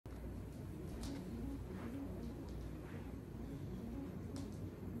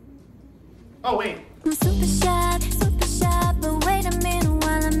Oh, wait. I'm super shy, but wait a minute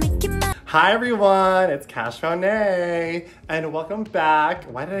while I'm making my... Hi everyone, it's Cash Monet, and welcome back.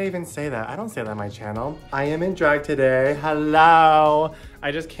 Why did I even say that? I don't say that on my channel. I am in drag today. Hello.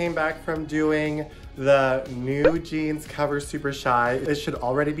 I just came back from doing the new jeans cover Super Shy. It should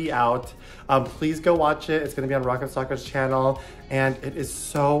already be out. Please go watch it. It's gonna be on Rock and Soccer's channel, and it is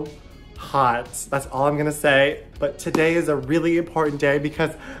so hot. That's all I'm gonna say. But today is a really important day because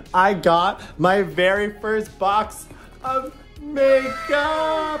I got my very first box of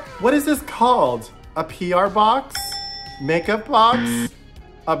makeup. What is this called? A PR box? Makeup box?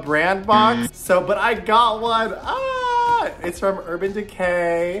 A brand box? But I got one. It's from Urban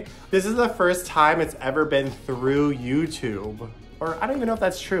Decay. This is the first time it's ever been through YouTube. Or I don't even know if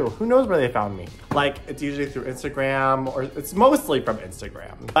that's true. Who knows where they found me? Like, it's usually through Instagram, or it's mostly from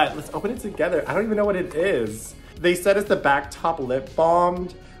Instagram. But let's open it together. I don't even know what it is. They said it's the Back Top Lip Balm,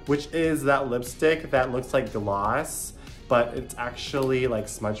 which is that lipstick that looks like gloss, but it's actually like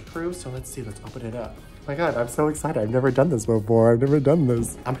smudge proof. So let's see, let's open it up. Oh my God, I'm so excited. I've never done this before. I've never done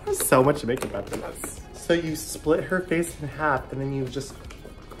this. I'm gonna have so much makeup after this. So you split her face in half and then you just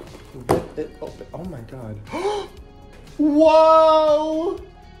rip it open. Oh my God. Whoa!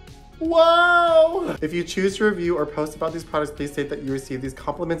 Whoa! If you choose to review or post about these products, please state that you receive these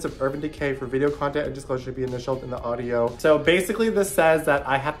compliments of Urban Decay for video content and disclosure to be initialed in the audio. So basically this says that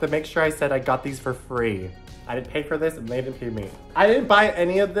I have to make sure I said I got these for free. I didn't pay for this and they didn't pay me. I didn't buy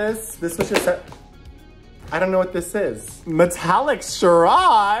any of this. This was just I don't know what this is. Metallic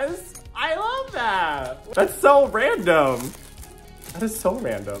straws? I love that. That's so random. That is so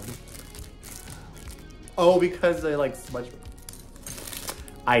random. Oh, because they like smudge.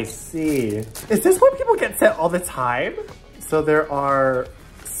 I see. Is this what people get sent all the time? So there are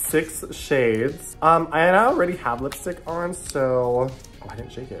 6 shades. I already have lipstick on, so, oh, I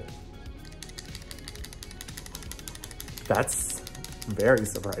didn't shake it. That's very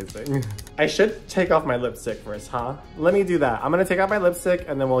surprising. I should take off my lipstick first, huh? Let me do that. I'm gonna take off my lipstick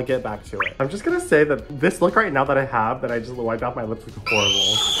and then we'll get back to it. I'm just gonna say that this look right now that I have, that I just wiped off my lips, looks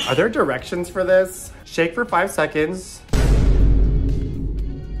horrible. Are there directions for this? Shake for 5 seconds.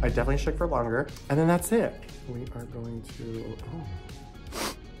 I definitely shook for longer. And then that's it. We are going to, oh.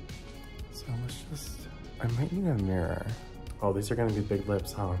 So let's just, I might need a mirror. Oh, these are gonna be big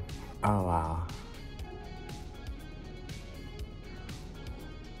lips, huh? Oh, wow.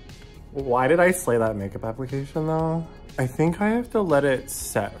 Why did I slay that makeup application though? I think I have to let it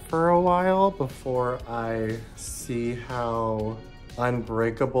set for a while before I see how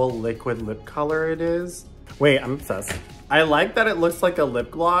unbreakable liquid lip color it is. Wait, I'm obsessed. I like that it looks like a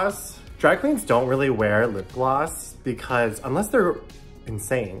lip gloss. Drag queens don't really wear lip gloss because, unless they're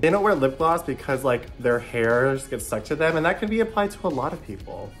insane, they don't wear lip gloss because like their hairs get stuck to them, and that can be applied to a lot of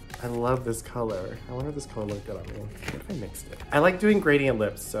people. I love this color. I wonder if this color looked good on me. What if I mixed it? I like doing gradient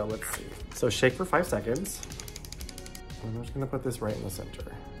lips, so let's see. So shake for 5 seconds. And I'm just gonna put this right in the center.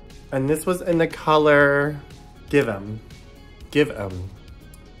 And this was in the color Give 'em. Give 'em.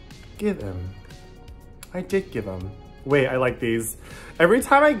 Give 'em. I did give 'em. Wait, I like these. Every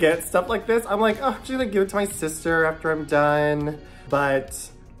time I get stuff like this, I'm like, oh, I'm just gonna give it to my sister after I'm done. But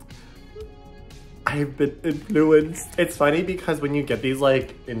I've been influenced. It's funny because when you get these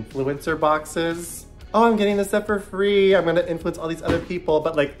like influencer boxes, oh, I'm getting this stuff for free, I'm gonna influence all these other people,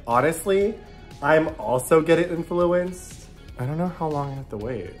 but like honestly, I'm also getting influenced. I don't know how long I have to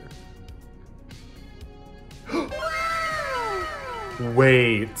wait.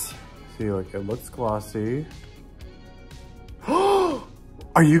 Wait. See, like it looks glossy.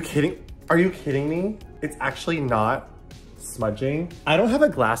 Are you kidding? Are you kidding me? It's actually not smudging. I don't have a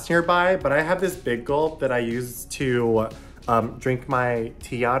glass nearby, but I have this big gulp that I use to drink my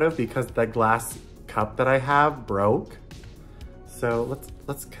tea out of because the glass cup that I have broke. So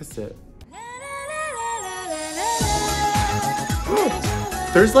let's kiss it.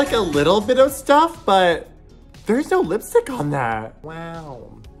 There's like a little bit of stuff, but there's no lipstick on that.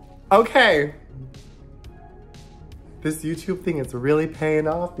 Wow. Okay. This YouTube thing is really paying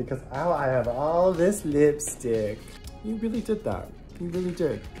off because now I have all this lipstick. You really did that. You really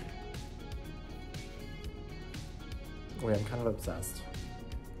did. Wait, I'm kind of obsessed.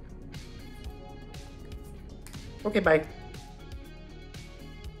 Okay, bye.